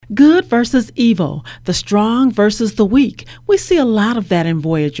Good versus evil, the strong versus the weak. We see a lot of that in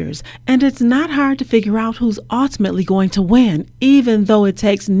Voyagers, and it's not hard to figure out who's ultimately going to win, even though it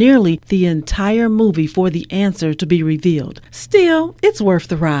takes nearly the entire movie for the answer to be revealed. Still, it's worth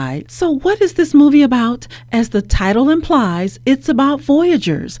the ride. So what is this movie about? As the title implies, it's about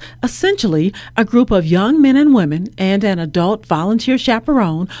Voyagers, essentially a group of young men and women and an adult volunteer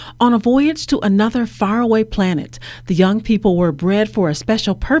chaperone on a voyage to another faraway planet. The young people were bred for a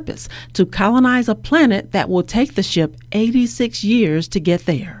special purpose, to colonize a planet that will take the ship 86 years to get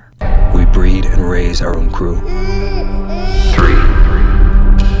there. We breed and raise our own crew. 3.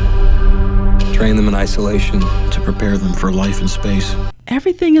 Train them in isolation to prepare them for life in space.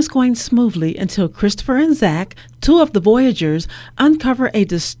 Everything is going smoothly until Christopher and Zach, two of the Voyagers, uncover a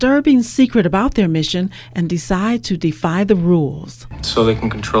disturbing secret about their mission and decide to defy the rules. So they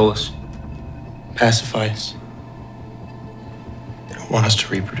can control us, pacify us. They don't want us to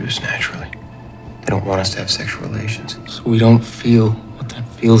reproduce naturally. They don't want us to have sexual relations. So we don't feel what that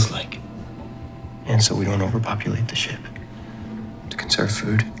feels like. And so we don't overpopulate the ship. To conserve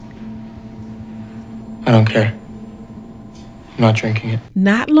food. I don't care. I'm not drinking it.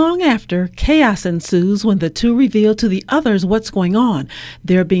 Not long after, chaos ensues when the two reveal to the others what's going on.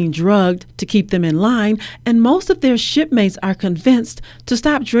 They're being drugged to keep them in line, and most of their shipmates are convinced to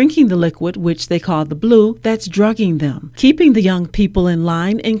stop drinking the liquid, which they call the blue, that's drugging them. Keeping the young people in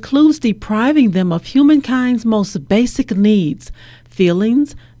line includes depriving them of humankind's most basic needs: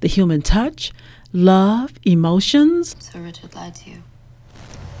 feelings, the human touch, love, emotions. So Richard lied to you.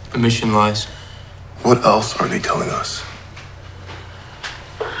 The mission lies. What else are they telling us?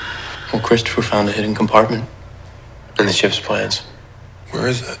 Well, Christopher found a hidden compartment in the ship's plans. Where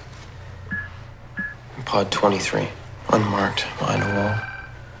is it? Pod 23, unmarked, behind a wall.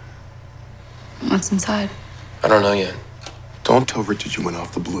 What's inside? I don't know yet. Don't tell Richard you went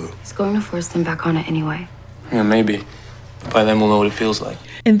off the blue. He's going to force them back on it anyway. Yeah, maybe. By then we'll know what it feels like.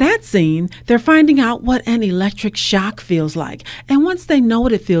 In that scene, they're finding out what an electric shock feels like. And once they know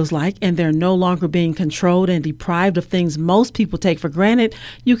what it feels like and they're no longer being controlled and deprived of things most people take for granted,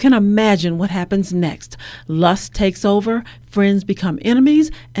 you can imagine what happens next. Lust takes over, friends become enemies,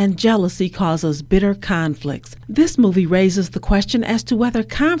 and jealousy causes bitter conflicts. This movie raises the question as to whether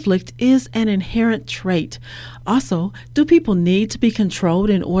conflict is an inherent trait. Also, do people need to be controlled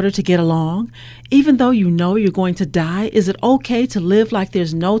in order to get along? Even though you know you're going to die, is it okay to live like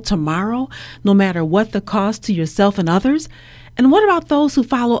there's no tomorrow, no matter what the cost to yourself and others? And what about those who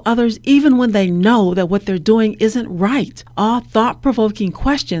follow others even when they know that what they're doing isn't right? All thought-provoking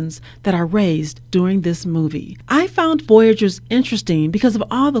questions that are raised during this movie. I found Voyagers interesting because of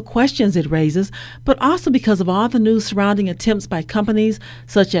all the questions it raises, but also because of all the news surrounding attempts by companies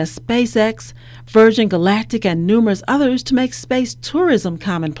such as SpaceX, Virgin Galactic, and numerous others to make space tourism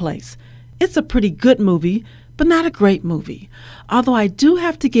commonplace. It's a pretty good movie, but not a great movie. Although I do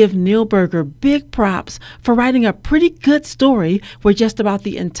have to give Neil Berger big props for writing a pretty good story where just about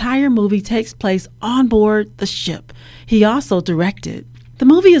the entire movie takes place on board the ship. He also directed. The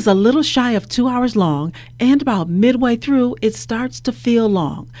movie is a little shy of 2 hours long, and about midway through, it starts to feel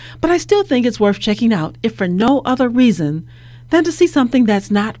long. But I still think it's worth checking out, if for no other reason than to see something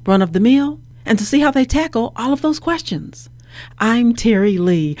that's not run-of-the-mill and to see how they tackle all of those questions. I'm Terry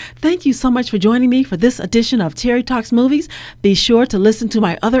Lee. Thank you so much for joining me for this edition of Terry Talks Movies. Be sure to listen to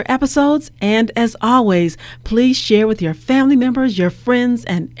my other episodes, and as always, please share with your family members, your friends,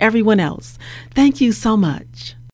 and everyone else. Thank you so much.